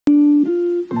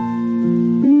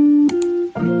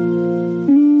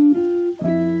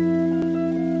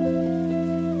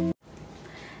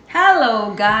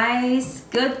guys!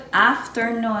 Good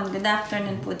afternoon! Good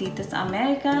afternoon po dito sa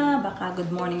Amerika. Baka good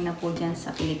morning na po dyan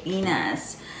sa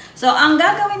Pilipinas. So, ang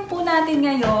gagawin po natin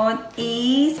ngayon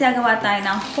is gagawa tayo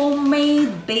ng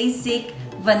homemade basic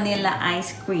vanilla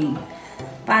ice cream.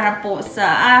 Para po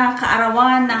sa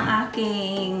kaarawan ng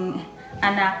aking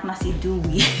anak na si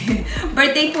Dewey.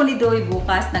 Birthday po ni Dewey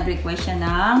bukas. Nag-request siya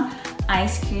ng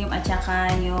ice cream at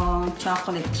saka yung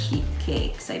chocolate chip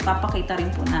cake. So, ipapakita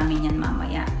rin po namin yan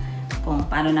mamaya kung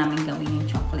paano namin gawin yung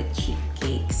chocolate chip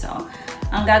cake. So,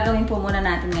 ang gagawin po muna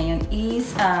natin ngayon is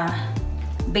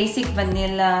basic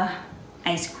vanilla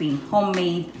ice cream.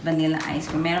 Homemade vanilla ice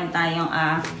cream. Meron tayong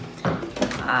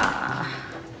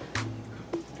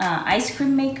ice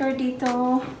cream maker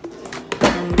dito.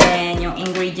 And then, yung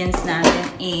ingredients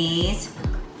natin is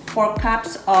 4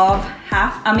 cups of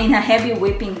heavy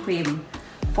whipping cream.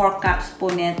 4 cups po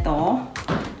nito.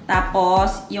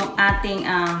 Tapos, yung ating,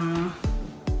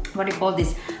 what do you call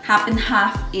this? Half and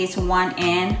half is 1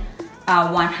 and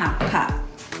 1/2 cup.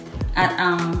 At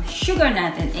ang sugar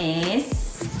natin is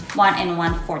 1 and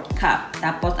 1/4 cup.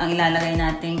 Tapos, ang ilalagay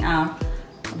nating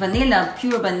vanilla,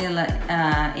 pure vanilla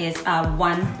is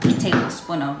 1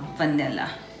 tablespoon of vanilla.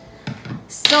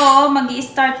 So,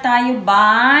 mag-i-start tayo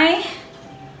by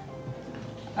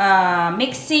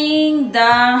mixing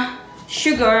the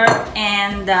sugar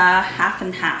and the half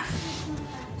and half.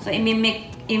 So, i-measure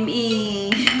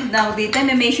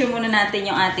muna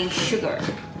natin yung ating sugar.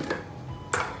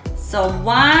 So,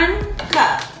 1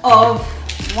 cup of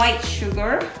white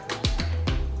sugar.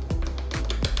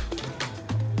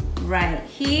 Right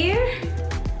here.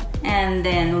 And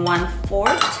then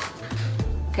 1/4.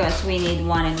 Because we need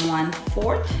 1 and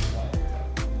 1/4.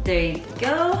 There you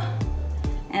go.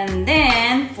 And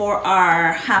then, for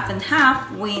our half and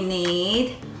half, we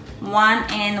need 1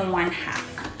 and 1/2.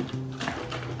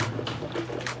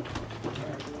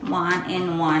 1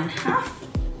 and 1/2.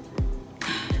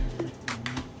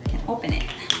 Can open it.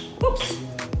 Oops.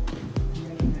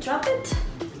 Drop it.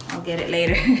 I'll get it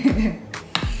later.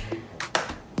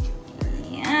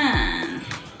 Yan.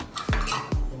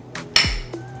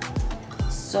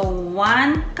 So,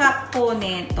 1 cup po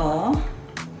nito.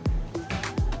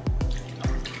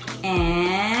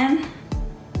 And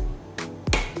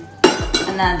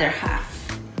another half.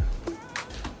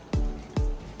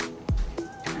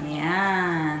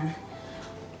 Ayan.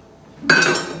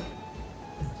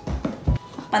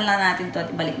 Takpan lang natin ito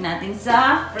at ibalik natin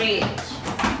sa fridge.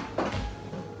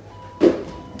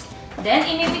 Then,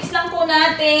 imimix lang po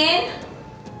natin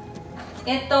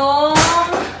itong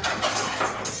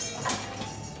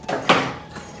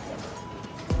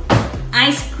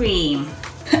ice cream.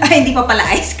 Ay, hindi pa pala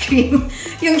ice cream.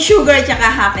 Yung sugar at saka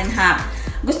half and half.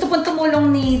 Gusto pong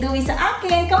tumulong ni Dewey sa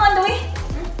akin. Come on, Dewey.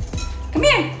 Come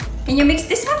here. Can you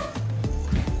mix this one?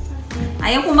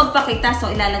 Ayaw kong magpakita, so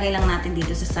ilalagay lang natin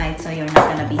dito sa side so you're not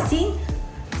gonna be seen.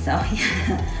 So,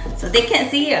 yeah. So, they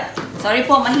can't see you. Sorry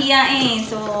po, mahiyain.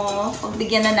 So,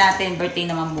 pagbigyan na natin.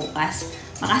 Birthday naman bukas.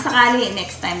 Makasakali,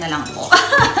 next time na lang po.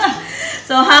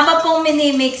 So, habang pong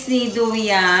minimix ni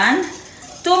Dewey yan,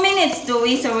 2 minutes,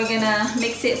 Dewey. So, we're gonna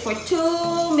mix it for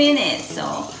 2 minutes.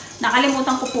 So,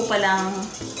 nakalimutan ko po palang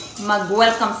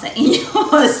mag-welcome sa inyo.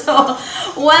 So,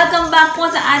 welcome back po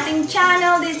sa ating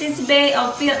channel. This is Bay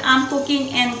of Phil Cooking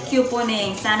and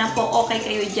Couponing. Sana po okay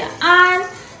kayo dyan.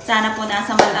 Sana po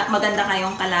nasa maganda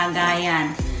kayong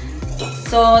kalagayan.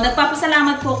 So,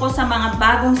 nagpapasalamat po ko sa mga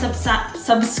bagong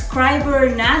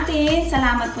subscriber natin.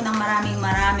 Salamat po ng maraming.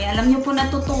 Alam nyo po,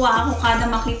 natutuwa ako kada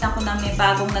makita ko na may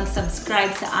bagong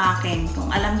nag-subscribe sa akin. Kung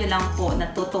alam nyo lang po,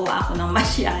 natutuwa ako ng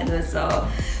masyado.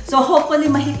 So hopefully,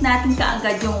 mahit natin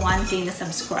kaagad yung 1K na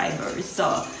subscribers.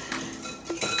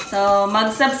 So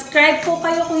mag-subscribe po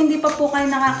kayo kung hindi pa po kayo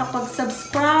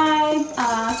nakakapag-subscribe.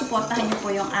 Supportahan nyo po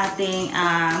yung ating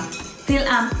Phil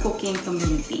Cooking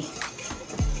community.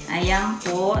 Ayan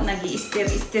po,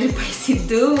 nag-i-stir pa si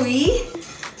Dewey.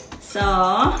 So,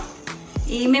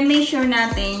 i-measure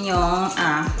natin yung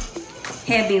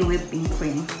heavy whipping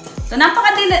cream. So,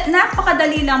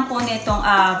 napakadali lang po nitong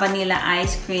vanilla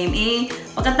ice cream.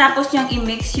 Pagkatapos niyang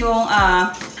i-mix yung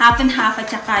half and half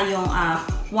at saka yung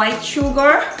white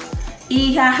sugar,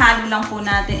 ihahalo lang po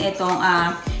natin itong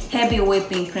heavy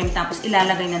whipping cream. Tapos,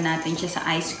 ilalagay na natin siya sa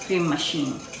ice cream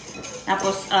machine.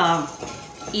 Tapos,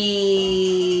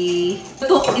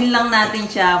 i-tukin lang natin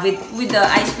siya with the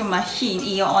ice cream machine.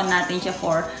 I-on natin siya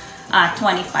for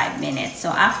 25 minutes.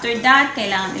 So, after that,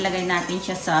 kailangan ilagay natin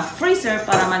siya sa freezer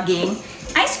para maging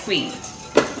ice cream.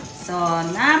 So,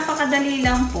 napakadali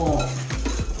lang po.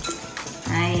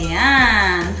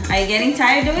 Ayan. Are you getting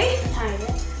tired, Dewey? Tired.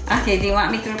 Okay, do you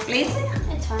want me to replace it?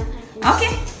 It's fine.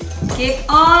 Okay. Keep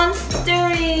on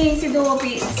stirring. Si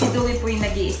Dewey po yung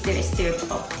nag-i-stir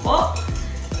po.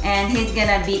 And he's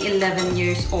gonna be 11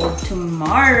 years old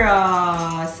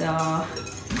tomorrow. So,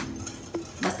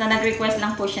 basta nag-request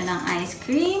lang po siya ng ice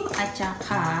cream at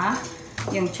saka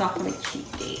yung chocolate sheet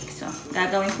cake. So,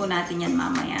 gagawin po natin yan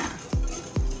mamaya.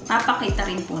 Papakita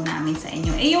rin po namin sa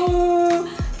inyo. Yung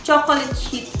chocolate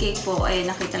sheet cake po ay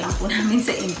nakita lang po namin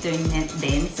sa internet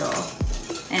din. So,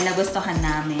 and nagustuhan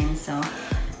namin. So,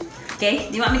 okay.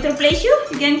 Do you want me to replace you?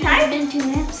 You getting tired? It's been 2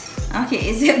 minutes. Okay,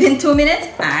 is it been 2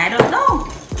 minutes? I don't know.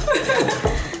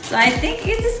 So I think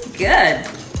it is good.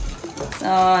 So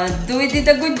Dewey did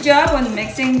a good job on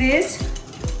mixing this.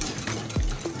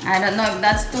 I don't know if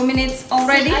that's 2 minutes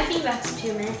already. I think that's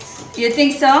 2 minutes. You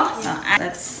think so? So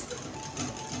let's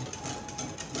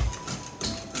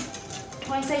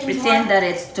pretend that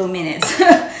it's 2 minutes.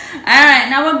 Alright,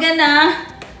 now we're gonna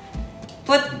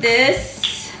put this.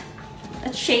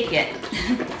 Let's shake it.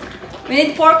 We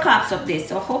need 4 cups of this.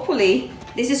 So hopefully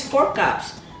this is 4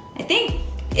 cups. I think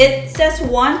it says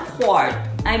 1 quart.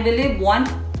 I believe 1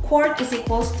 quart is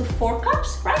equals to 4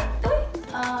 cups, right?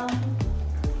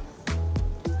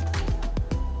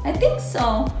 I think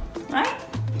so, right?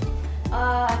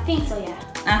 I think so, yeah.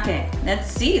 Okay, let's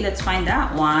see. Let's find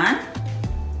out. 1,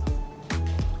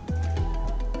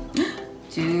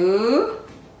 2,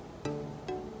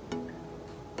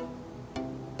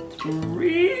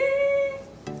 3.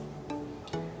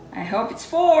 I hope it's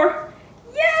 4.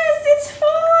 Yes, it's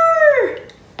 4!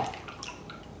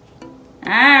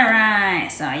 Alright,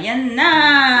 so ayan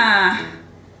na.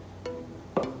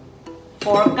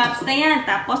 4 cups na yan.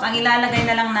 Tapos, ang ilalagay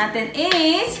na lang natin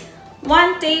is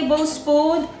 1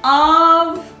 tablespoon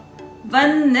of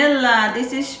vanilla.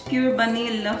 This is pure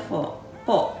vanilla po.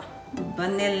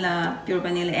 Vanilla, pure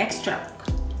vanilla extract.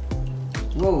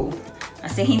 Wow.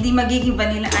 Kasi hindi magiging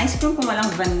vanilla ice cream kung walang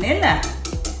vanilla.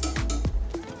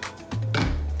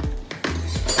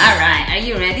 Alright, are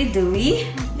you ready, Dewey?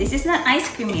 This is not ice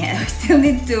cream yet. We still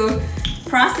need to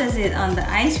process it on the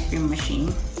ice cream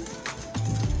machine.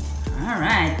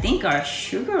 Alright, I think our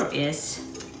sugar is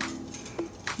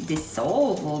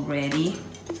dissolved already.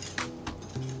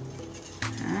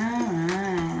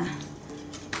 Alright.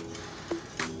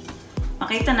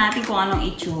 Pakita natin kung anong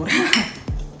itsura.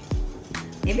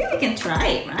 Maybe we can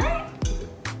try it, right?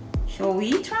 Shall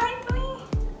we try it, Dewey?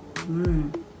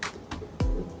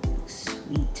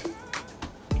 Sweet.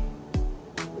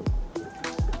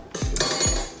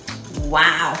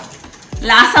 Wow!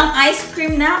 Lasang ice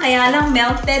cream na, kaya lang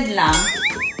melted lang.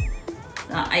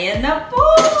 So, ayan na po!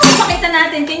 Pakita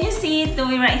natin. Can you see it,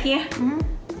 Dewey, right here?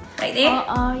 Right there?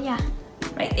 Yeah.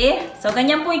 Right there? So,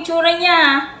 ganyan po itsura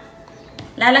niya.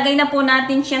 Lalagay na po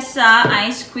natin siya sa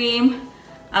ice cream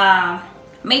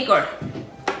maker.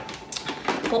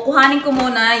 Kukuhanin ko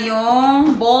muna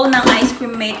yung bowl ng ice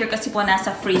cream maker kasi po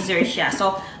nasa freezer siya.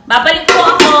 So, babalik po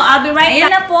ako. I'll be right back. Ayan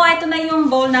na po. Ito na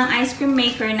yung bowl ng ice cream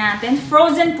maker natin.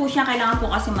 Frozen po siya. Kailangan po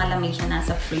kasi malamig siya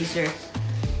nasa freezer.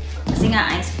 Kasi nga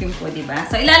ice cream po, diba?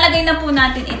 So, ilalagay na po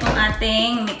natin itong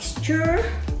ating mixture.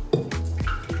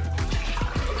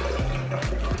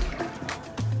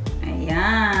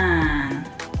 Ayan.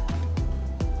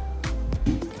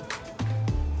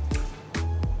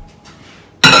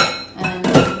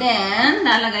 Then,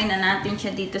 lalagay na natin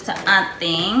siya dito sa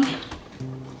ating...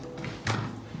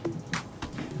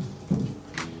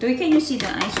 Dewey, can you see the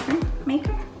ice cream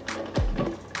maker?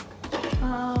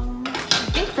 I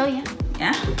think so, yeah.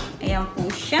 Yeah? Ayan po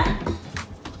siya.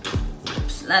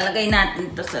 Oops, lalagay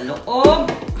natin ito sa loob.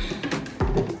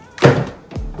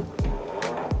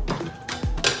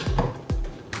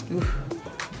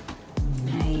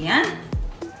 Ayan.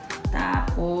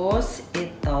 Tapos,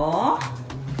 ito.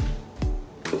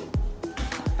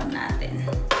 Natin.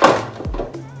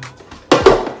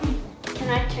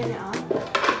 Can I turn it on?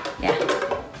 Yeah.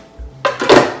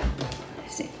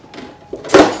 See.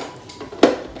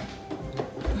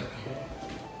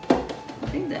 I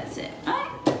think that's it.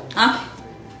 Okay.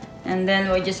 And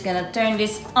then we're just gonna turn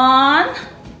this on.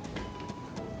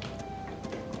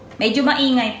 Medyo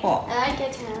maingay po. I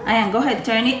like it now. Ayan, go ahead.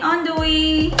 Turn it on,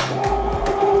 Dewey.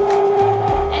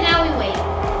 And now we wait.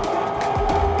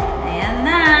 Ayan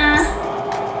na.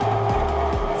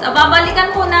 So,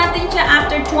 babalikan po natin siya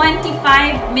after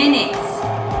 25 minutes.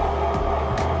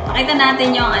 Pakita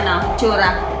natin yung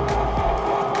tsura.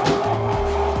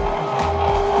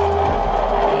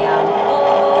 Ayan po.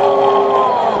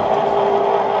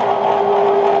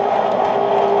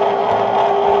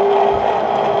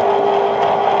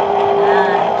 Ayan,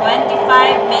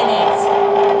 25 minutes.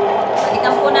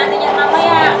 Balikan po natin yan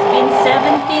mamaya. It's been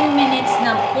 17 minutes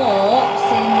na po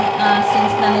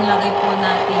since na nilagay po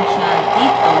natin siya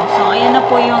dito. So, ayan na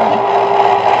po yung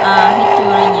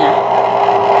hitsura niya.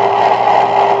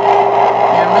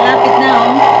 Yan, malapit na,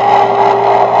 oh.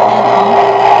 Ayan, oh.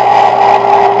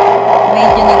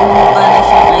 Medyo nagmumukha na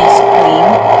siyang ice cream.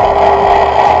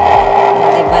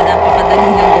 Diba, napakadali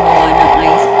nang gumawa ng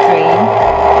ice cream.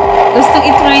 Gustong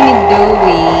itry ni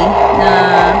Dewey na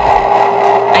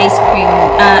ice cream,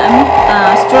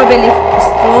 strawberry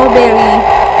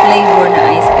flavor na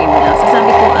ice cream na. So, sabi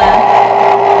ko,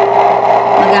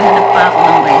 maghahanap pa ako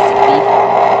ng recipe.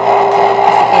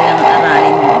 Kasi kailangan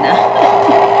aralin muna.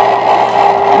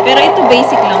 Pero ito,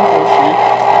 basic lang po siya.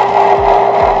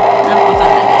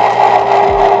 Napakadali.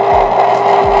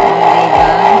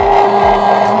 Diba?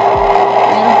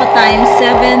 Meron pa tayong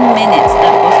 7 minutes.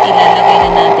 Tapos, ilalagay na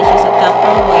natin siya sa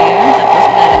Tupperware. Tapos,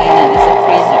 ilalagay natin sa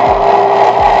freezer.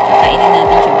 Kakainin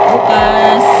natin siya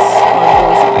bukas or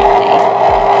Dewey's birthday.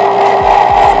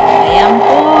 So, ayan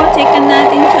po. Checkan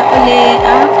natin siya ulit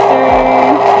after.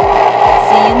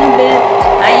 See you in a bit.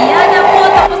 Ayan na po.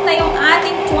 Tapos na yung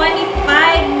ating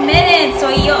 25 minutes. So,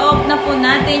 i-off na po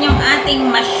natin yung ating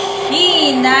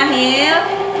machine dahil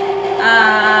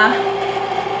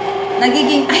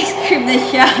nagiging ice cream na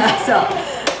siya. So,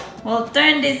 we'll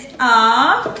turn this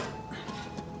off.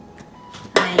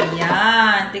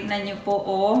 Ayan. Tignan nyo po,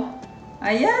 oh.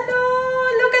 Ayan, oh.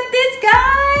 Look at this,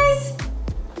 guys.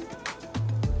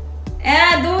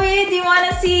 Dewey, do you want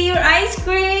to see your ice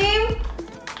cream?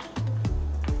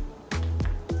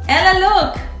 Ella,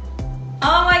 look.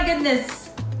 Oh, my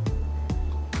goodness.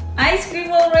 Ice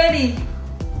cream already.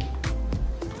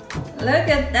 Look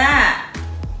at that.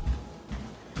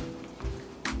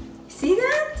 See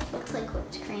that? Looks like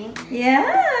whipped cream.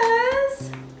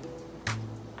 Yes.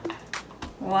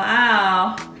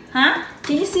 Wow. Huh?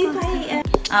 Can you see my...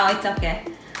 Oh, it's okay.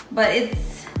 But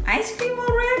it's ice cream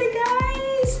already,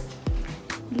 guys.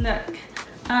 Look.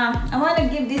 I want to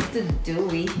give this to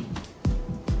Dewey.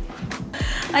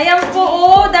 Ayan po.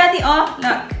 Oh, Daddy. Oh,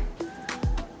 look.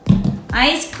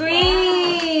 Ice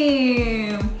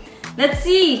cream. Let's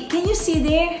see. Can you see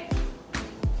there?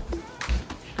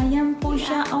 Ayan po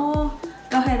siya. Oh.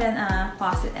 Go ahead and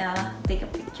pause it, Ella. Take a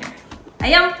picture.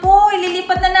 Ayan po,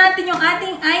 ililipat na natin yung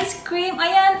ating ice cream.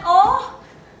 Ayan, oh.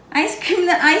 Ice cream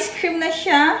na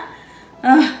siya.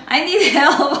 I need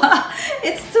help.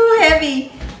 It's too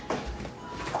heavy.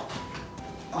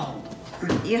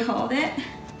 You hold it?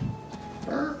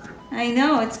 I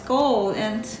know, it's cold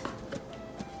and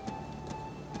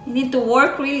you need to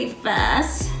work really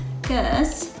fast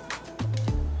because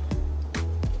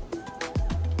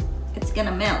it's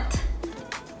gonna melt.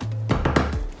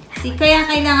 Kaya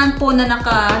kailangan po na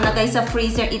nakalagay sa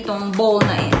freezer itong bowl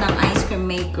na ng ice cream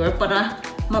maker para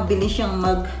mabilis siyang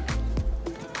mag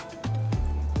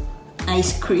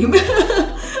ice cream. With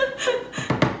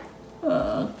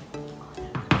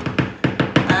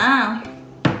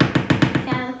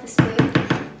the spoon.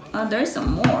 Oh, there's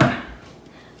some more.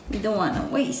 We don't want to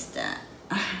waste that.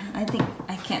 I think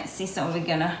I can't see, so we're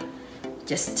gonna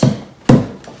just...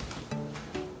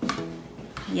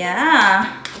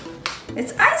 Yeah.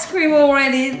 It's ice cream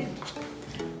already.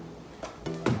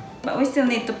 But we still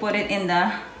need to put it in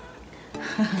the...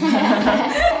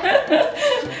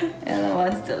 Ella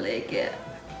wants to lick it.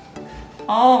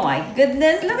 Oh my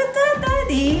goodness, look at that,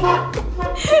 Daddy.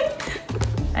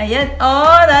 Ayan.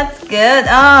 Oh, that's good.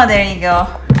 Oh, there you go.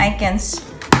 I can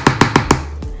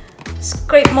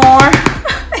scrape more.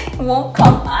 It won't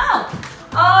come out.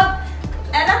 Oh,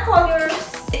 Ella,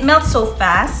 it melts so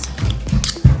fast.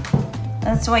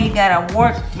 That's why you gotta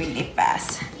work really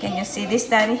fast. Can you see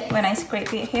this, Daddy? When I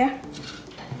scrape it here?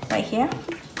 Right here?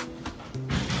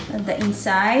 And the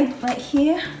inside, right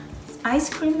here. Ice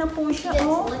cream na po siya.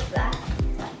 Oh. Look at that.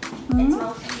 It's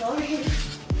melting already.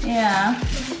 Yeah.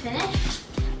 Is it finished?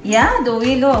 Yeah,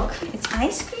 Dewey, look. It's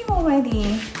ice cream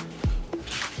already.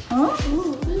 Oh.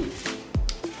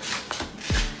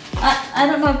 I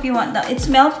don't know if you want that. It's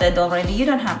melted already. You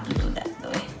don't have to do that,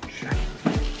 Dewey.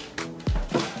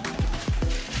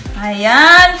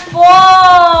 Ayan po!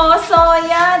 So,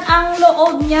 ayan ang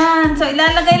loob niyan. So,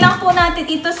 ilalagay lang po natin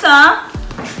ito sa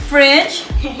fridge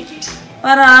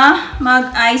para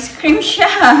mag-ice cream siya.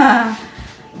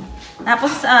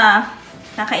 Tapos,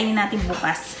 kakainin natin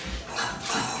bukas.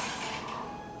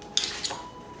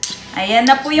 Ayan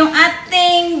na po yung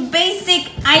ating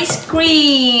basic ice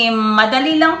cream.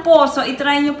 Madali lang po. So,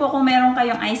 itry nyo po kung meron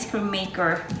kayong ice cream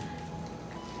maker.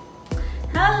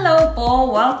 Hello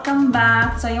po! Welcome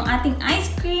back! So, yung ating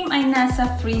ice cream ay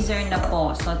nasa freezer na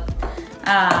po. So,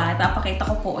 ipapakita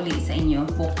ko po ulit sa inyo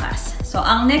bukas. So,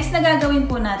 ang next na gagawin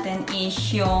po natin is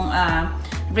yung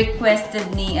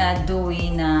requested ni Dewey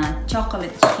na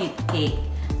chocolate sheet cake.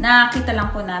 Nakita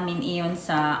lang po namin iyon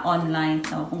sa online.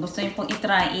 So, kung gusto niyo pong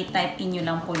i-try, i-type in nyo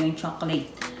lang po yung chocolate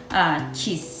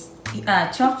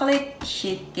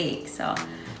sheet cake. So,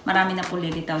 marami na po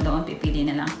lilitaw doon. Pipili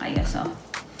na lang kayo. So,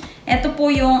 ito po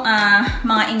yung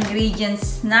mga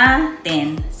ingredients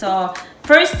natin. So,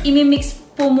 first, imimix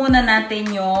po muna natin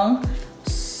yung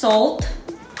salt,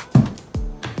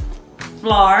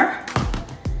 flour,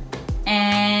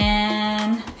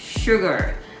 and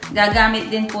sugar. Gagamit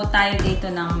din po tayo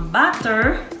dito ng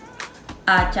butter,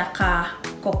 at saka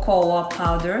cocoa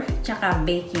powder, tsaka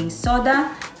baking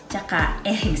soda, tsaka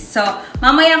eggs. So,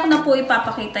 mamaya ko na po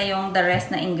ipapakita yung the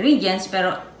rest na ingredients,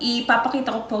 pero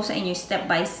ipapakita ko po sa inyo step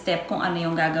by step kung ano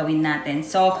yung gagawin natin.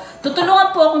 So,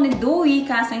 tutulungan po ako ni Dewey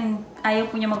kasi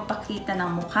ayaw po niya magpakita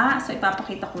ng mukha. So,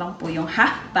 ipapakita ko lang po yung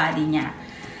half body niya.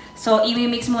 So,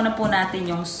 i-mix muna po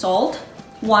natin yung salt,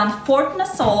 1/4 na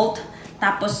salt,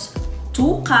 tapos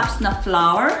 2 cups na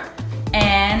flour,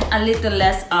 and a little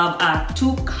less of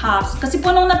 2 cups. Kasi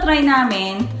po nung na-try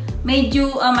namin,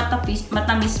 medyo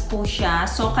matamis po siya.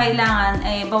 So, kailangan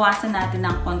bawasan natin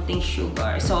ng konting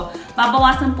sugar. So,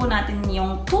 babawasan po natin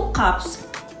yung 2 cups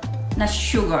na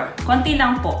sugar. Konti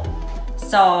lang po.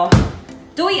 So,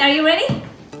 Dewey, are you ready?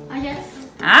 Yes.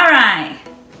 Alright!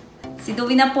 Si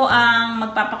Dewey na po ang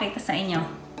magpapakita sa inyo.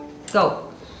 Go!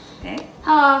 Okay?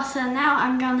 So now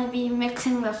I'm gonna be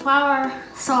mixing the flour,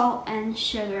 salt, and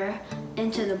sugar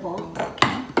into the bowl.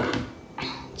 Okay.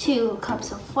 2 cups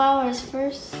of flour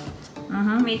first.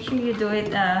 Make sure you do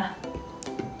it. Can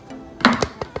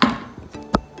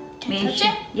I touch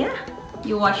it? Yeah.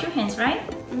 You wash your hands, right?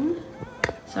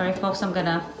 Sorry, folks. I'm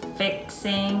gonna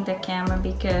fixing the camera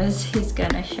because he's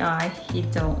gonna shy. He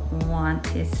don't want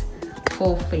his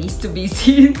whole face to be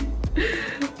seen.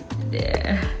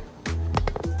 There.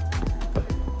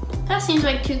 That seems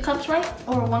like 2 cups, right?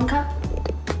 Or 1 cup?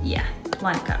 Yeah,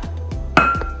 1 cup.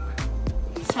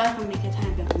 Sorry if I make a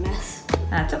tiny bit of a mess.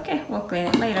 That's okay. We'll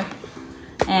clean it later.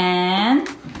 And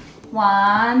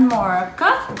 1 more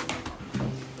cup.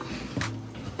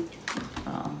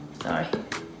 Oh, sorry.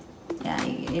 Yeah,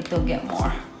 you need to get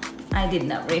more. I did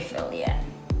not refill yet.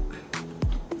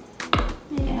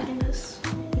 Yeah.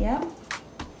 Yep.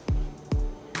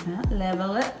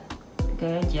 Level it.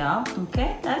 Good job.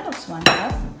 Okay, that looks 1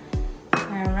 cup.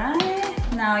 Alright.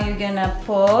 Now you're gonna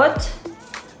put.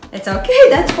 It's okay.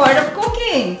 That's part of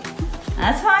cooking.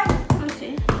 That's fine.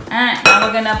 Okay. Alright. Now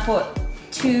we're gonna put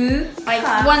 2 Like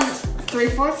cups. 1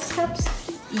 3/4 cups?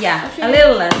 Yeah, Okay. a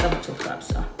little less of 2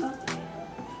 cups. So.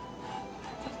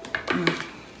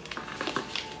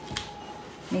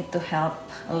 Need to help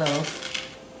a little.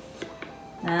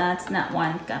 That's not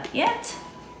 1 cup yet.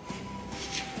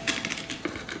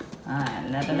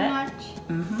 Level Too it. much.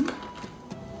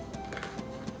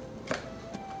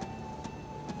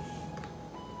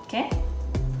 Okay.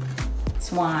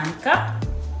 It's 1 cup.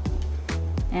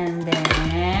 And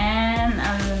then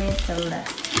a little less.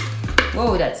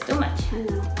 Whoa, that's too much. I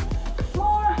know.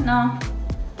 More? No.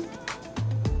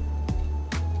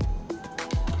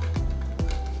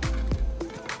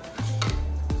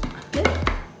 Good?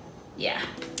 Yeah,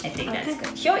 I think that's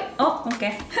good. Show it. Oh,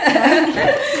 okay.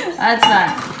 That's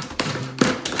fine.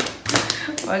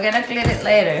 We're gonna clean it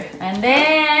later. And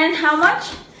then, how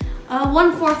much?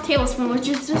 1/4 tablespoon, which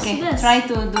is just Okay, this. try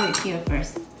to do it here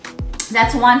first.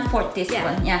 That's 1/4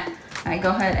 teaspoon. Yeah. All right,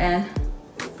 go ahead and.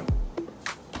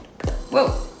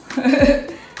 Whoa.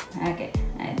 Okay.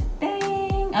 I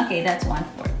think. Okay, that's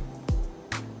 1/4.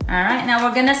 All right. Now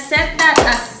we're gonna set that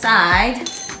aside.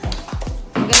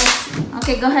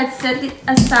 Okay, go ahead, set it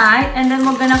aside, and then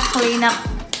we're gonna clean up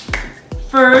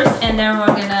first, and then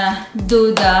we're gonna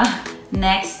do the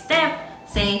next step.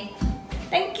 Say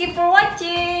thank you for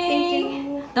watching. Thank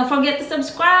you. Don't forget to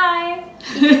subscribe.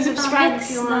 You can subscribe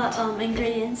if you want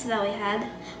ingredients that we had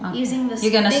using this.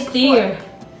 You're gonna big stir. fork.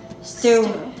 Stir.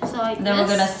 So like Then this.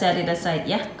 we're gonna set it aside.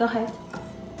 Yeah, go ahead.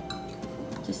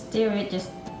 Just stir it.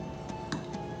 Just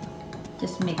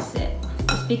mix it.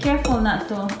 Just be careful not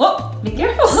to. Oh, be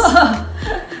careful.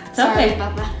 It's Sorry okay.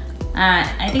 about that.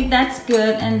 Alright, I think that's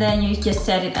good, and then you just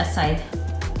set it aside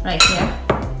right here.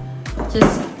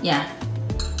 Just, yeah.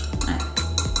 Alright.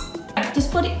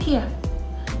 Just put it here.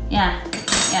 Yeah,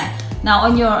 yeah. Now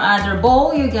on your other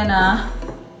bowl, you're gonna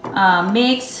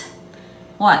mix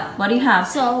what? What do you have?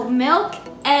 So milk,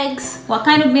 eggs, What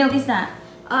kind of milk is that?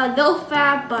 low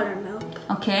fat buttermilk.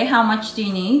 Okay, how much do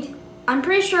you need? I'm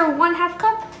pretty sure 1/2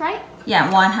 cup, right?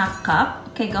 Yeah, 1/2 cup.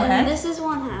 Okay, go And ahead. this is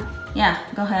 1/2. Yeah,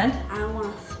 go ahead. I don't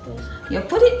want to spoon. You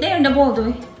put it there in the bowl,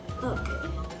 Dewey. Okay.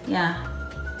 Yeah.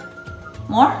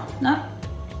 More? No?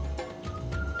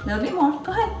 A little bit more.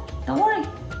 Go ahead. Don't worry.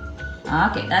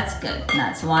 Okay, that's good.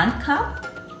 That's 1 cup.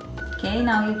 Okay,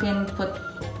 now you can put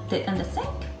it in the sink.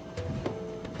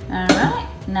 Alright.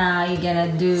 Now you're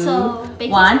gonna do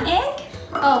 1 egg.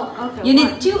 Oh, okay. You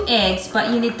need 2 eggs,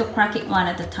 but you need to crack it 1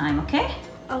 at a time, okay?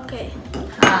 Okay.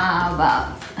 How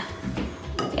about...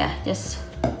 Yeah, just...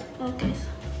 Okay.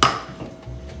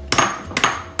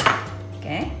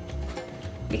 Okay.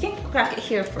 You can crack it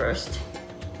here first.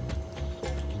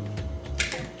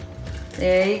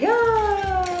 There you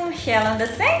go. Shell on the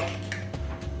sink.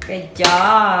 Good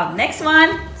job. Next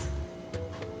one.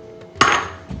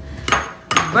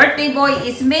 Birthday boy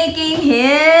is making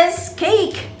his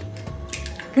cake.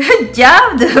 Good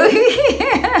job, Dewey.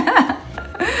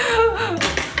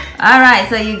 Alright,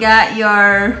 so you got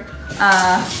your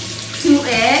 2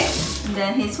 eggs. And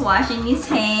then he's washing his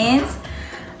hands.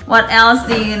 What else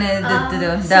do you need to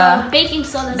do? So baking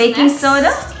soda. Baking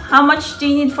soda? How much do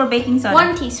you need for baking soda?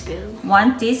 1 teaspoon.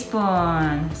 1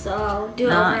 teaspoon. So do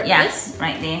it over yes,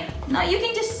 right there. No, you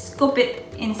can just scoop it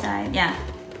inside. Yeah.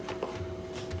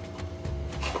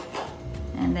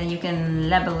 And then you can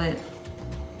level it.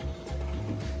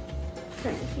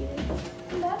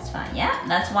 That's fine. Yeah,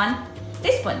 that's 1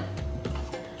 teaspoon.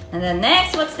 And then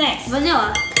next, what's next?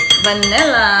 Vanilla.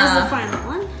 Vanilla. That's the final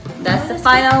one. That's the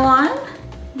final one?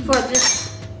 For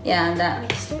this. Yeah, that.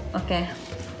 Mixture. Okay.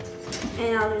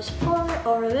 And I'll just pour it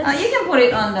over this. You can put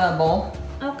it on the bowl.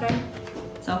 Okay.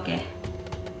 It's okay.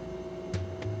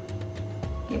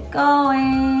 Keep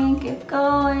going, keep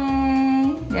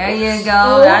going. There you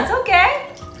go. That's okay.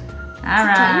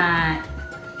 Alright.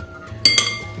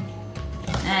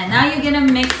 And now you're gonna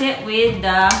mix it with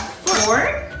the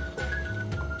fork.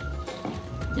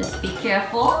 Just be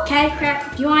careful. Can I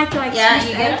crack? Do you want to like Yeah, smash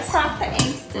you the gotta eggs? crack the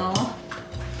eggs too.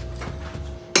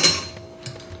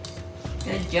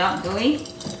 Good job, Dewey.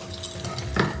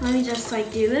 Let me just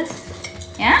like do this.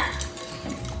 Yeah?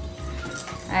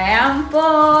 Ayan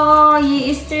po,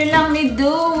 i-stir lang ni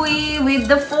Dewey with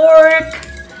the fork.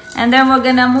 And then we're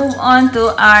gonna move on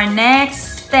to our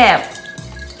next step.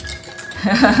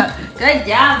 Good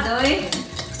job, Dewey.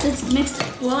 So it's mixed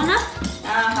well enough?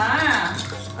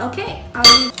 Okay.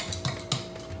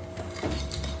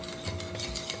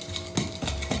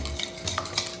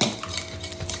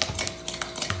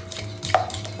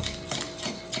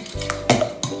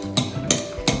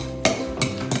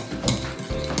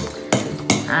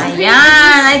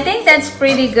 Ayan, I think that's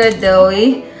pretty good,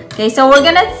 Dewey. Okay, so we're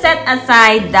gonna set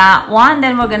aside that one,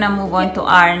 then we're gonna move on to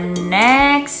our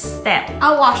next step.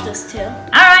 I'll wash this too.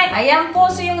 Alright, ayan po.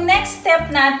 So yung next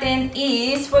step natin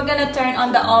is we're gonna turn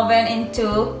on the oven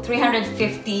into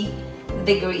 350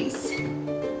 degrees.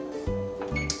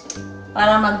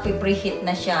 Para mag-preheat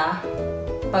na siya.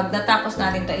 Pag natapos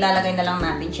natin to, ilalagay na lang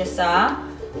natin siya sa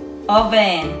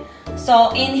oven.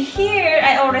 So in here,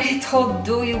 I already told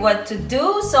Dewey what to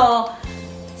do. So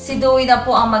si Dewey na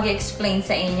po ang mag-explain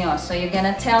sa inyo. So you're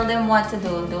gonna tell them what to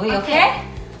do, Dewey, okay?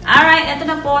 Alright, ito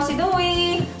na po si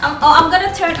Dewey. I'm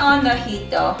gonna turn on the heat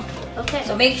though. Okay.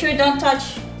 So make sure don't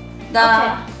touch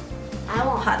the I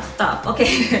won't. hot stuff.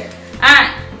 Okay.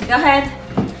 Alright, go ahead.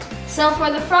 So for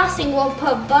the frosting, we'll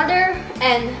put butter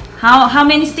and How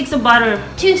many sticks of butter?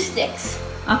 2 sticks.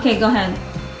 Okay, go ahead.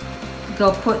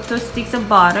 Go put 2 sticks of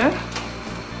butter.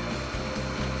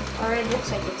 Already looks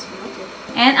like it's melted.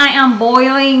 And I am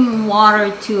boiling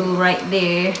water too right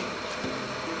there.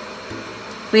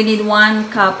 We need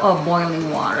 1 cup of boiling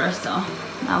water. So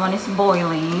that one is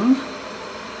boiling.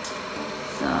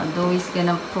 So Dewey's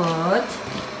gonna put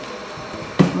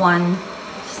 1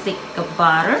 stick of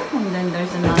butter, and then there's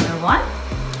another one.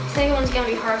 Second one's gonna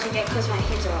be hard to get because my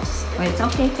hands are all stiff. Wait, it's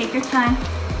okay. Take your time.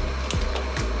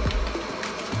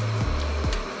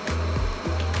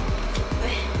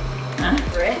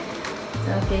 Right. It's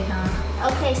okay,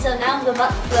 huh? Okay, so now the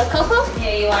cocoa.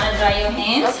 Yeah, you wanna dry your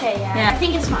hands? Okay, yeah. I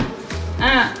think it's fine.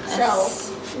 So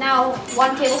now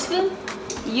 1 tablespoon.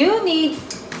 You need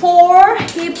 4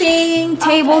 heaping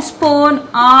tablespoon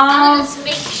I'll of. just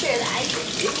make sure that I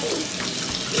do.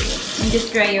 And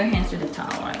just dry your hands with the towel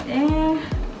right there.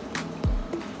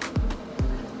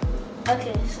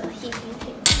 Okay, so heaping.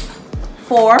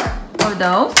 4 of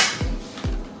those.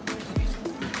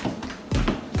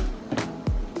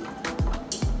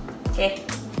 Okay.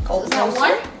 So is that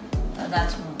 1? So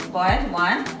that's go ahead.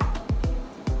 1.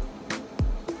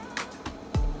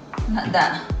 Not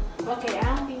that. Okay, I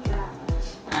don't think that much.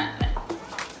 Alright,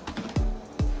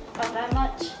 About that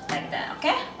much? like that.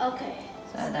 Okay. Okay.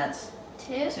 So that's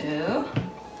 2, 2.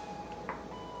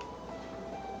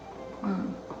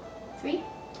 3,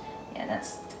 Yeah,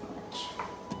 that's too much.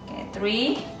 Okay,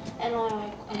 3 and only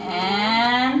like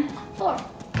and 4.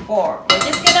 4. We're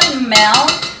just gonna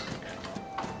melt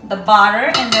the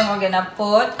butter, and then we're gonna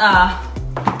put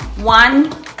 1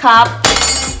 cup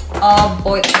of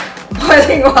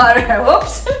boiling water.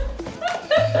 Whoops.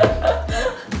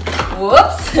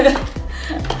 Whoops.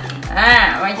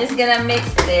 We're just gonna mix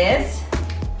this.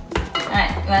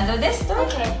 Alright, you wanna do this too?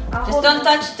 Okay. Just don't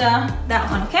touch that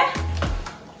one, okay?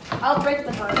 I'll break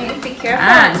the butter. Okay, be careful.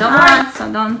 It's hot,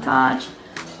 so don't touch.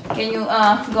 Can you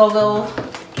go a little?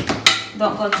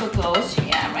 Don't go too close.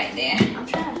 Yeah, right there. I'm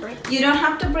trying to break it. You don't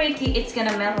have to break it. It's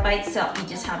gonna melt by itself. You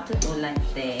just have to do like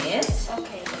this.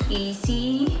 Okay.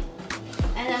 Easy.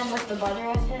 And then with the butter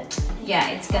I it?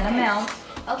 Yeah, it's gonna melt.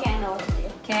 Okay, I know what to do.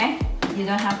 Okay? You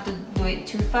don't have to do it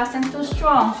too fast and too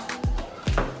strong.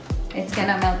 It's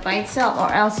gonna melt by itself,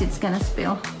 or else it's gonna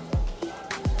spill.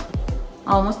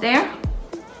 Almost there?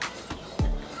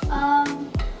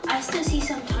 I still see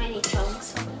some tiny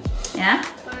chunks of it. Yeah?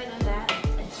 Other than that,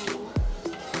 it's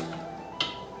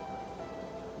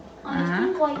I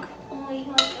think like only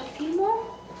like a few more.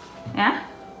 Yeah?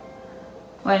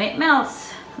 When it melts,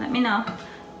 let me know.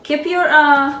 Keep your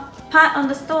pot on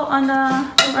the stove, on the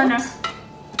burner.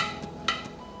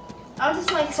 I'll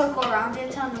just like circle around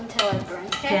it until it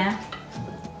burns, okay? Yeah.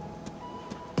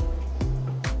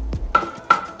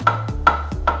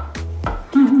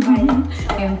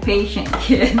 Impatient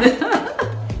kid.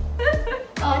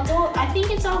 I think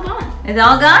it's all gone. It's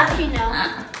all gone? Actually, no.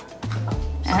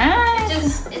 Alright.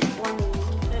 It's blending.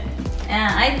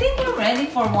 Yeah, I think you're ready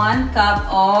for 1 cup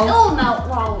of Oh no!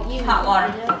 Wow, you hot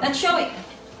water. know. Let's show it.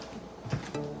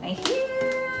 Right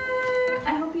here.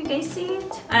 I hope you guys see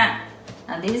it. Alright.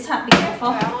 Now this is hot. Be careful.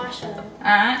 Alright, I want to show them.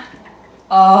 Alright.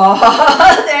 Oh,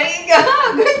 there you go.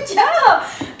 Good job.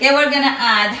 Okay, we're gonna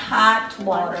add hot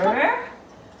water.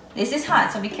 This is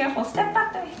hot, so be careful. Step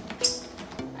back there.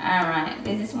 Alright,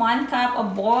 this is 1 cup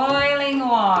of boiling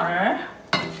water.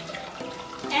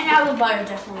 And now the butter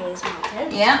definitely is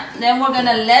melted. Yeah, then we're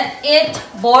gonna let it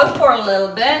boil for a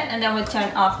little bit, and then we'll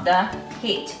turn off the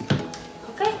heat.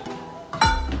 Okay.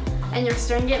 And you're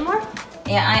stirring it more?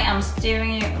 Yeah, I am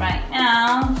stirring it right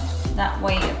now. That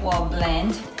way it will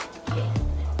blend.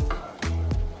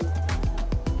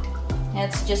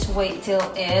 Let's just wait till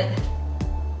it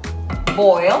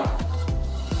boil.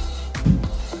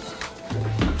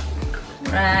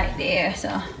 Right there, so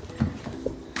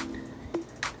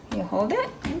you hold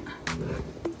it.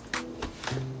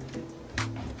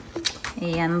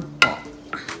 Ayan po.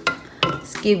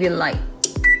 Let's give you light.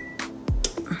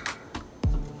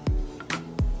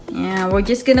 Yeah, we're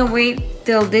just gonna wait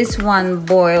till this one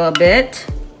boil a bit.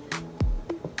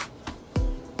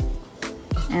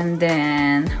 And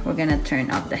then we're gonna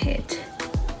turn off the heat.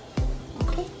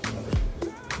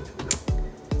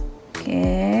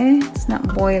 Okay, it's not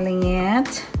boiling yet.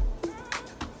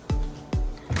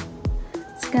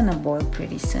 It's gonna boil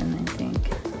pretty soon, I think.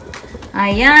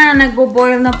 Ayan,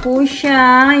 nagbo-boil na po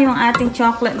siya, yung ating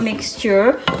chocolate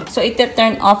mixture. So,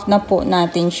 ite-turn off na po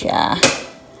natin siya.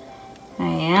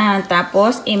 Ayan,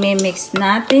 tapos imi-mix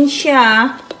natin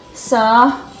siya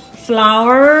sa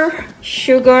flour,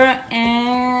 sugar,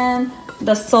 and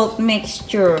the salt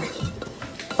mixture.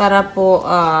 Para po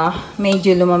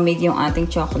medyo lumamig yung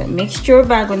ating chocolate mixture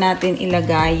bago natin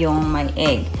ilagay yung may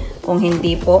egg. Kung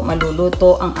hindi po,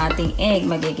 maluluto ang ating egg.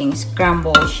 Magiging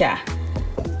scramble siya.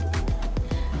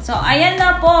 So, ayan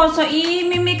na po. So,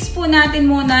 i-mix po natin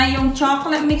muna yung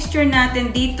chocolate mixture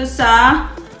natin dito sa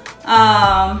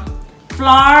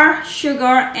flour,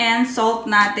 sugar, and salt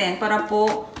natin. Para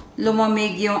po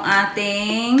lumamig yung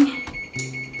ating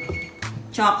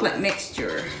chocolate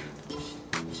mixture.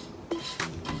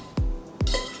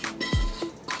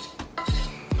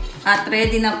 At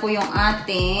ready na po yung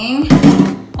ating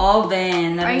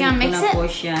oven. Are you gonna mix it? Po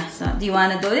siya. So, do you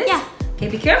wanna do this? Yeah. Okay,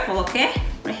 be careful, okay?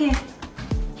 Right here.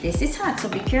 This is hot, so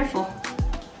be careful.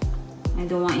 I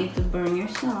don't want you to burn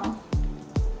yourself.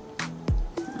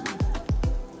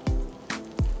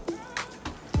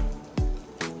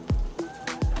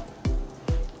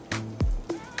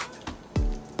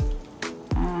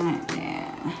 Alright,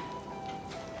 there.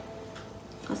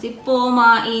 Kasi po,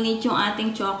 mainit yung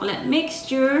ating chocolate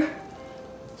mixture.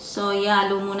 So,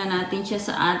 yalo muna natin siya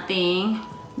sa ating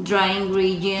dry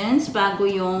ingredients bago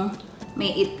yung may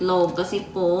itlog. Kasi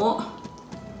po,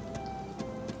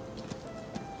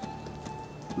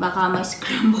 baka may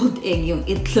scrambled egg yung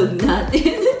itlog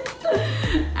natin.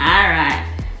 Alright.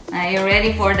 Are you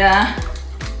ready for the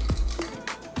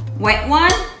wet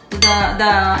one?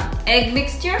 The egg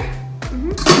mixture?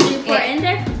 Mm-hmm. You pour it in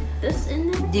there? This in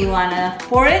there? Do you want to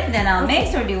pour it, then I'll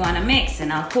mix, or do you want to mix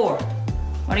and I'll pour?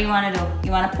 What do you want to do?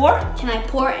 You want to pour? Can I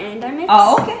pour and I mix?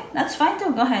 Oh, okay. That's fine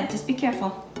too. Go ahead. Just be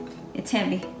careful. It's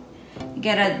heavy.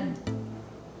 gotta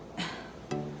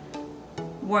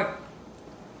work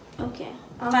Okay.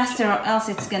 faster, or else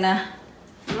it's gonna.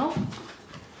 Nope.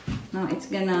 No, it's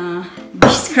gonna be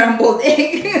scrambled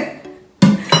egg.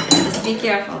 Just be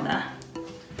careful, though.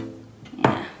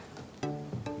 Yeah.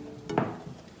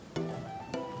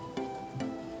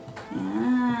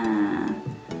 Yeah.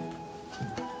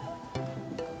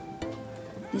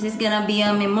 This is gonna be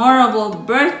a memorable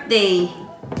birthday.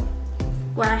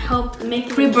 Well, I hope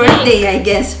making Pre-birthday, I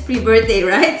guess. Pre-birthday,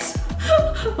 right?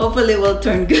 Hopefully, it will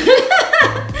turn good.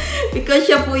 Because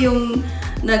siya po yung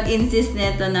nag-insist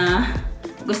nito na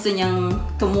gusto niyang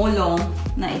tumulong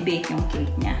na i-bake yung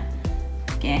cake niya.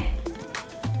 Okay.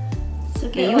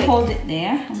 Okay, you hold it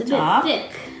there on It's a top.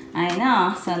 bit thick. I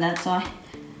know, so that's why.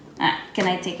 Can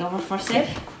I take over for a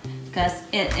sec? Because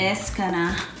it is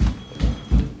kinda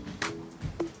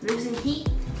Losing heat.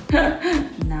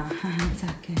 no, it's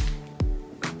okay.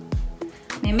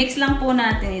 May mix lang po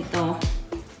natin ito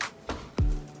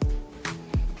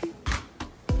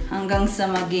hanggang sa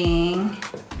maging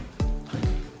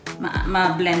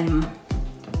ma-blend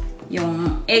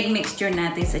yung egg mixture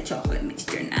natin sa chocolate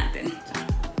mixture natin. So,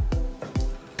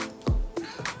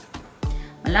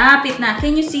 malapit na.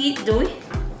 Can you see it, Dewey?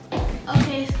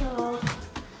 Okay, so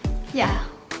yeah,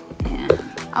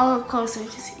 I'll look closer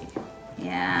to see.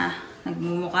 Yeah.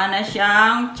 Nagmumukha na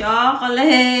siyang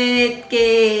chocolate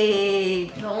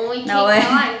cake. The only cake No way.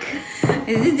 I like.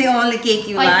 Is this the only cake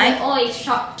you like? The only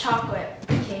chocolate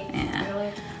cake. Yeah.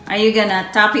 Really. Are you gonna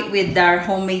top it with our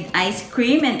homemade ice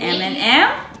cream and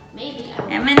M&M? Maybe. I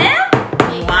will. M&M?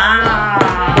 Maybe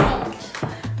Wow!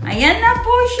 Ayan na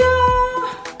po siya.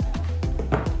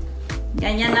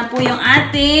 Ganyan na po yung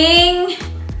ating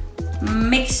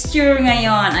mixture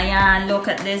ngayon. Ayan, look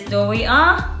at this, Dewey.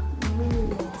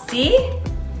 See?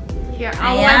 Here,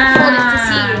 I'll hold it to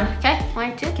see you. Okay?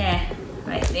 1, 2. Okay,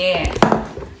 right there.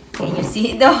 Can you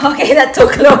see it though? Okay, that's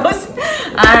too close.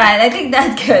 Alright, I think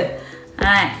that's good.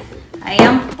 Alright.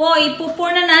 Ayan po,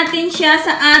 ipupur na natin siya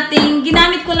sa ating,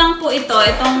 ginamit ko lang po ito,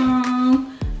 itong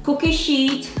cookie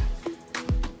sheet.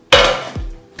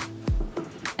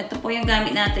 Ito po yung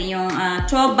gamit natin, yung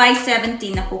 12 by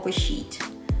 17 na cookie sheet.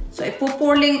 So,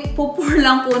 ipupur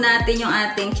lang po natin yung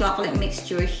ating chocolate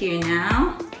mixture here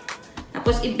now.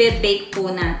 Tapos, i-bake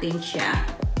po natin siya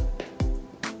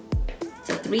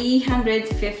sa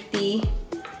 350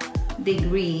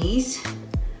 degrees.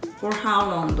 For how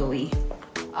long, Dewey?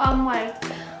 Like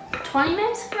 20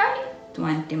 minutes, right?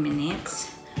 20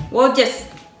 minutes. We'll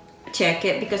just check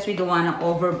it because we don't want to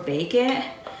over bake it.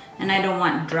 And I don't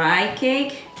want dry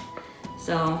cake.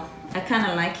 So, I kind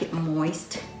of like it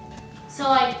moist. So,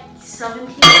 like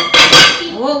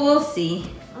 17? We'll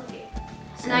see. Okay.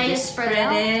 So And I just spread it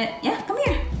out? Yeah, come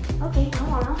here. Okay, I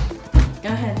wanna. Go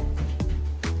ahead.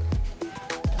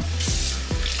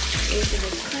 Into the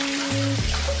cream.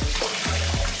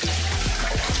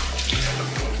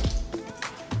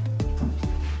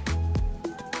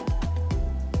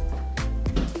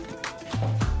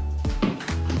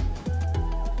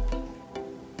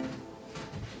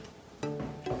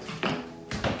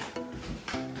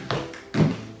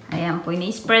 Ayan po,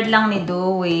 ini-spread lang ni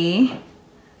Dewey.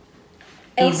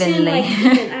 It'll seem like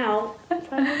even out.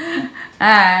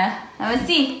 Let's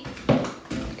see.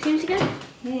 Seems good.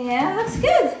 Yeah, looks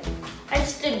good. I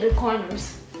just did the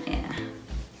corners. Yeah.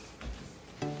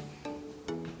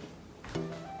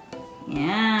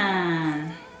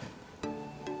 Yan.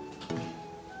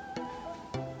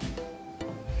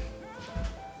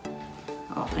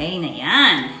 Okay na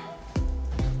yan.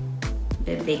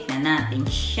 Bebake na natin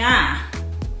siya.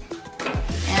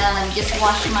 And let me just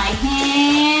wash my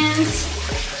hands.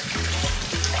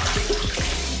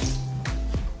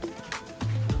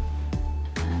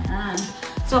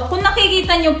 So, kung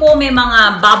nakikita nyo po, may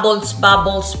mga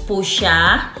bubbles po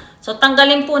siya. So,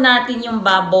 tanggalin po natin yung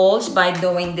bubbles by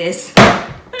doing this.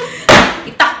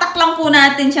 Itaktak lang po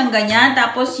natin siyang ganyan.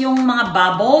 Tapos, yung mga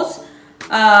bubbles,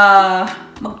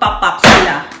 magpa-pop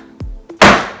sila.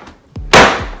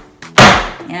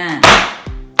 Yan.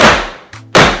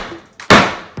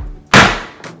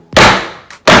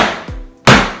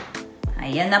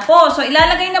 Ayan na po. So,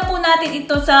 ilalagay na po natin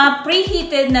ito sa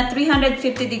preheated na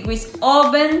 350 degrees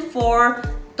oven for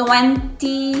 20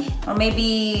 or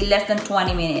maybe less than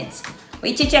 20 minutes.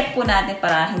 I-check po natin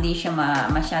para hindi siya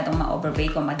masyadong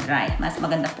ma-overbake o ma-dry. Mas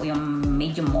maganda po yung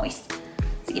medyo moist.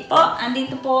 Sige po,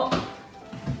 andito po.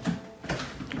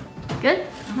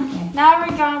 Good? Now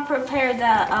we're gonna prepare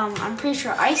the, I'm pretty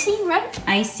sure icing, right?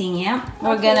 Icing, yeah.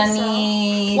 We're Okay, gonna so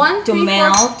need 1 to 3/4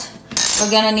 melt.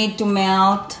 We're gonna need to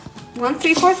melt 1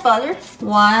 3/4 butter.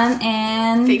 1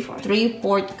 and 3/4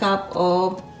 3/4 cup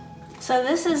of So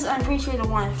this is, I'm pretty sure, the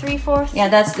 1 3/4. Yeah,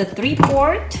 that's the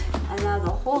 3/4. And now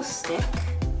the whole stick.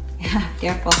 Yeah,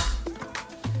 careful.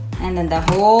 And then the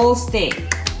whole stick.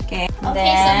 Okay.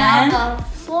 Okay, so now the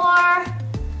 4,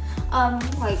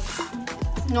 like,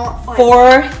 like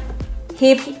 4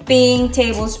 heaping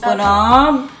tablespoon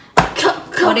of,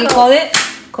 what do you call it?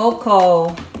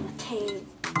 Cocoa.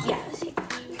 Yeah.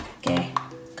 Okay.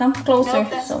 Come closer Nope,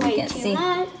 that's so we way can too see.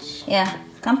 much. Yeah,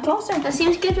 come closer. That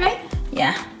seems good, right?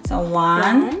 Yeah. So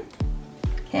 1.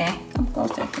 Okay, come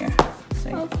closer here.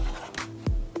 So, Okay.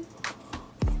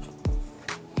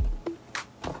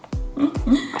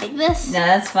 Like this. yeah,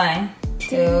 that's fine.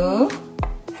 2.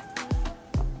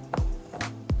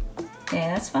 Okay,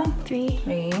 that's fine. 3.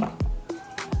 3.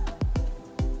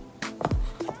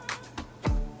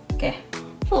 Okay.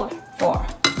 4. 4.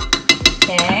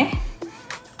 Okay.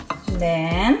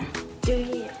 Then,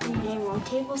 3 and 1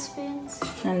 tablespoons.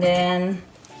 and then,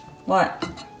 what?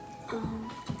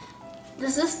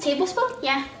 Is this tablespoon?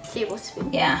 Yeah, tablespoon.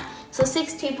 Yeah. So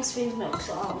 6 tablespoons milk.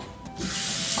 So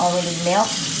Already milk.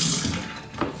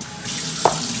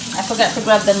 I forgot to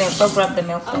grab the milk. Go grab the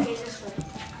milk. okay, this way.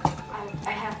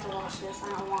 I have to wash this.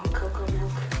 I don't want cocoa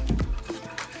milk.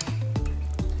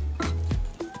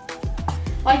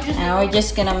 And we're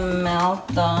just gonna melt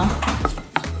the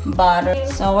butter.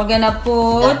 So we're gonna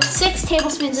put 6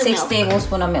 tablespoons of 6 milk.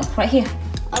 tablespoons of milk right here.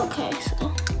 Okay,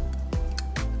 so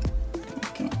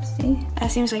Okay, see?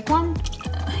 that seems like 1.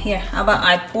 Here, how about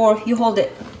I pour? You hold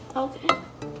it. Okay.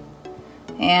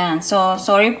 Ayan. So,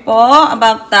 sorry po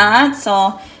about that.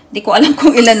 So, di ko alam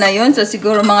kung ilan na yun. So,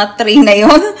 siguro mga 3 na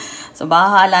yun. So,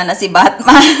 bahala na si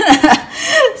Batman.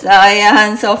 So,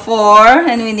 ayan. So, 4.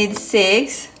 And we need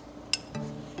 6.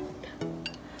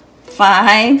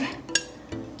 5.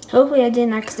 Hopefully I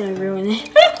didn't accidentally ruin it.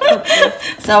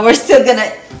 So, we're still gonna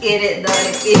eat it though,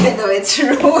 even though it's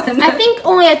ruined. I think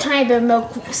only a tiny bit of milk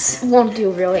won't do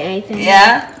really anything.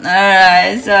 Yeah?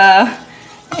 Alright. So,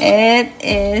 it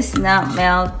is not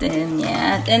melting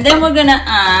yet. And then we're gonna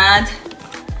add...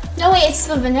 No, wait, it's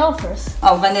the vanilla first.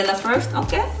 Oh, vanilla first?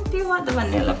 Okay. Do you want the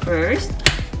vanilla first?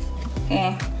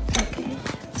 Okay. Okay.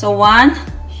 So 1,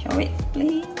 show it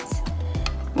please.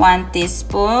 1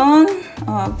 teaspoon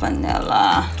of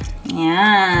vanilla.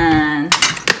 Yan.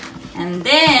 And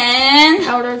then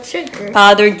Powdered sugar.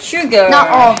 powdered sugar. Not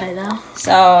all of it though.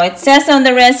 So it says on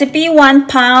the recipe 1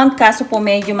 pound, kaso po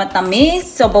medyo matamis.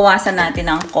 So bawasan natin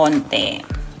ng konti.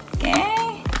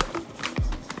 Okay.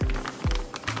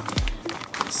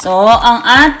 So ang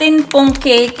atin pong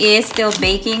cake is still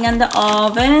baking in the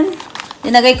oven.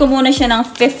 Dinagay ko muna siya ng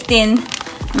 15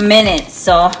 minutes.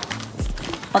 So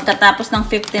pagkatapos ng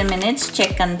 15 minutes,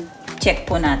 check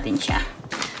po natin siya.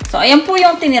 So, ayan po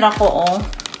yung tinira ko, oh.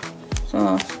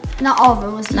 So, not all of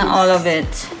it was not used. all of it.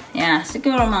 Yeah,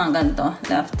 siguro mga ganito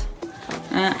left.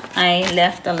 I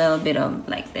left a little bit of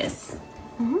like this.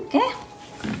 Okay?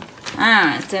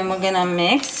 Alright, so we're gonna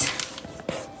mix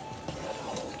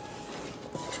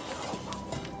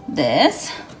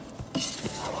this.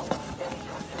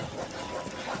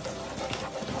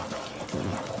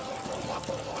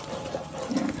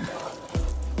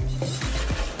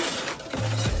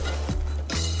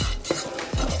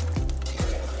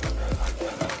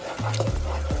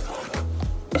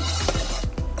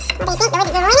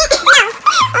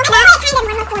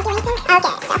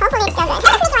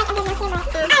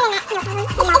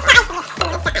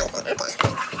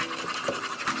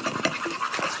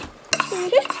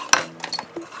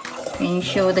 Can you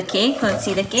show the cake? Let's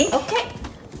see the cake. Okay.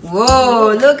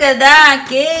 Whoa, look at that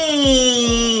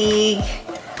cake.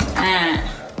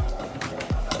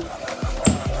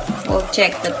 We'll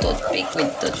check the toothpick with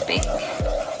toothpick.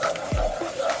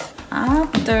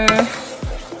 After.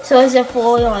 So is it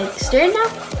fully like stirred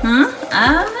now?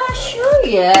 I'm not sure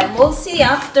yet. We'll see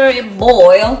after it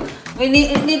boils.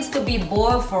 It needs to be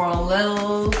boiled for a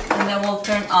little, and then we'll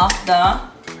turn off the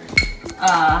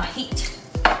heat.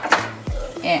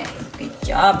 Yeah, good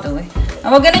job, Dewey.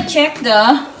 And we're gonna check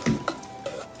the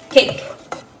cake.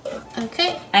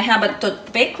 Okay. I have a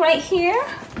toothpick right here.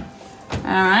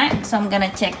 Alright, so I'm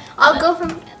gonna check. I'll go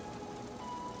from...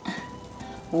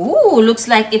 Ooh, looks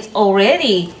like it's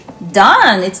already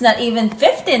done. It's not even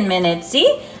 15 minutes.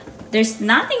 See? There's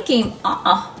nothing came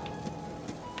off.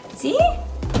 See?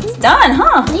 It's done,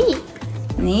 huh? Neat.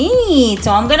 Neat.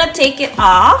 So I'm gonna take it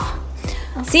off.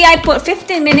 See, I put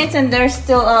 15 minutes and there's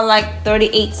still like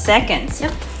 38 seconds.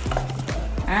 Yep.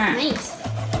 Alright. Nice.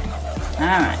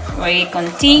 Alright. We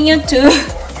continue to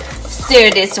stir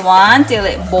this one till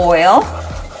it boils.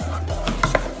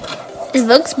 It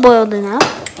looks boiled enough.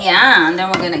 Yeah, and then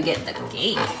we're gonna get the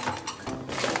cake.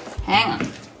 Hang on.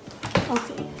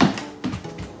 Okay.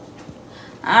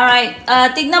 Alright,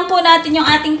 tignan po natin yung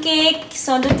ating cake.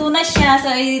 So, luto na siya.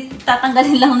 So,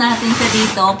 itatanggalin lang natin siya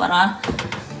dito para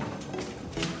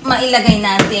mailagay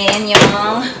natin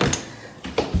yung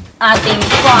ating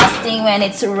frosting when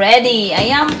it's ready.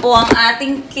 Ayan po ang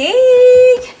ating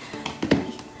cake.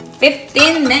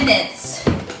 15 minutes.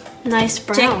 Nice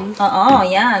brown. Check. Oh,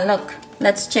 yeah, look.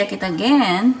 Let's check it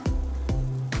again.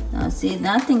 See,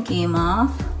 nothing came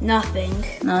off. Nothing.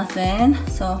 Nothing.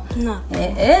 So, Nothing.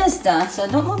 it is done. So,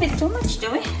 don't move it too much,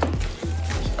 Dewey.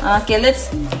 Okay,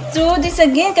 let's do this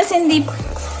again kasi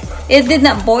it did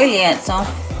not boil yet. So,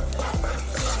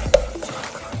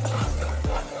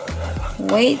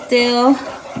 wait till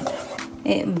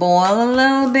it boils a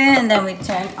little bit and then we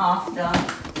turn off the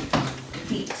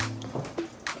heat.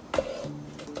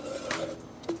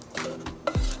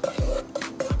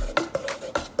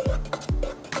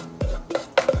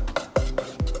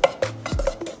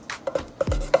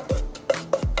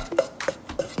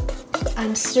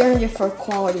 I'm stirring it for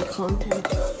quality content.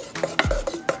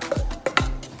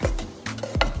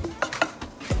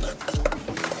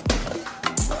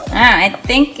 I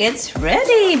think it's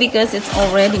ready because it's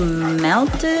already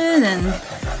melted and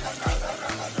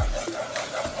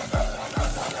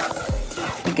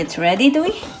think it's ready,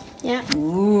 Dewey? Yeah.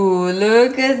 Ooh,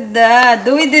 look at that.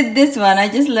 Dewey did this one. I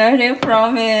just learned it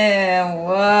from him.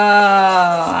 Whoa.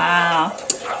 Wow.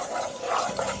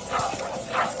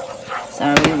 So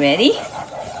are we ready?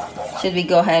 Should we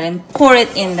go ahead and pour it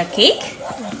in the cake?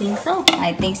 I think so.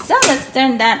 I think so. Let's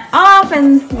turn that off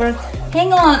and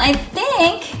hang on. I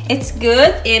think it's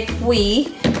good if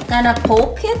we kind of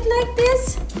poke it like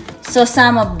this. So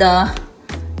some of the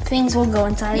Things will go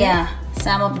inside. yeah,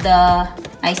 some of the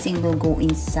icing will go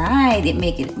inside. It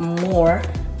make it more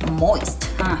moist,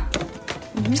 huh?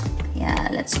 Yeah,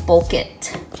 let's poke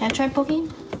it. Can I try poking?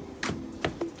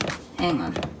 Hang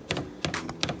on.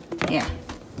 Yeah.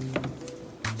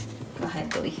 Go ahead,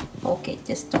 Dewey. Poke it.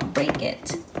 Just don't break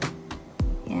it.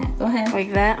 Yeah, go ahead.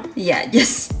 Like that? Yeah,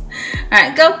 just.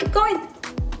 Alright, go. Keep going.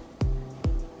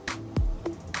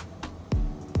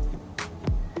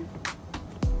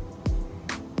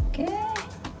 Okay.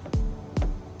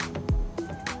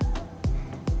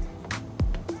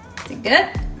 Is it good?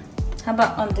 How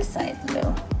about on this side, Lou?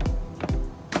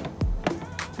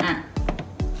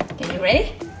 Okay, you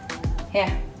ready?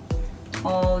 Here.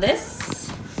 Hold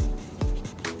this.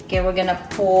 Okay, we're gonna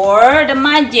pour the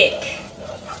magic.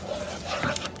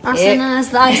 Also known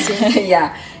as the icing.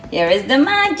 Yeah, here is the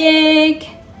magic.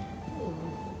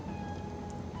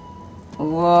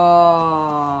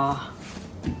 Whoa.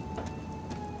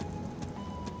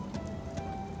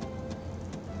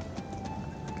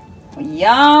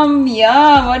 Yum,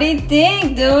 yum. What do you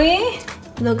think, Dewey?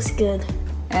 Looks good.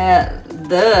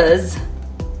 Does.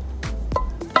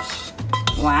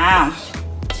 Wow.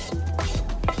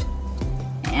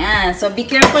 Ayan. So, be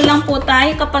careful lang po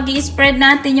tayo kapag i-spread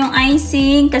natin yung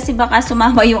icing kasi baka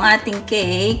sumama yung ating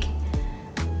cake.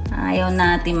 Ayaw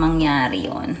natin mangyari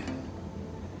yun.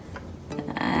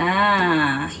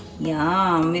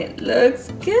 Yum. It looks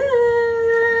good.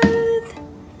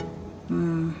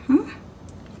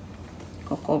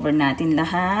 Cover natin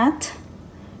lahat.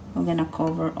 We're gonna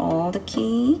cover all the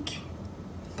cake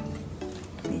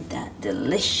with that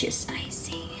delicious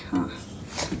icing, huh?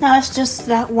 Now it's just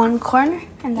that one corner,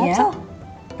 and that's all.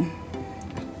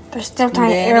 There's still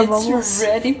tiny air bubbles. It's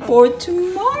ready for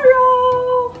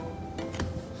tomorrow.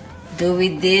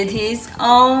 Dewey did his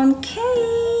own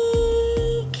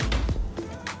cake.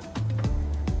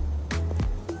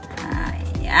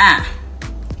 Yeah.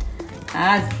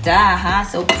 Huh?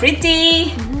 So pretty.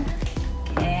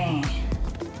 Okay.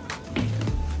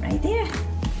 Right there.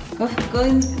 Go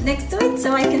next to it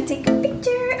so I can take a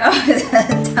picture. Oh,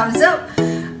 thumbs up.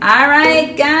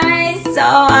 Alright, guys. So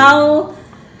I'll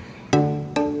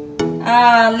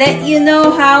let you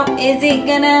know how is it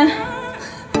gonna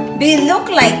look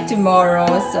like tomorrow.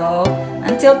 So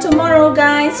until tomorrow,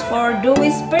 guys, for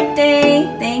Dewey's birthday.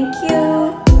 Thank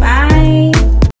you.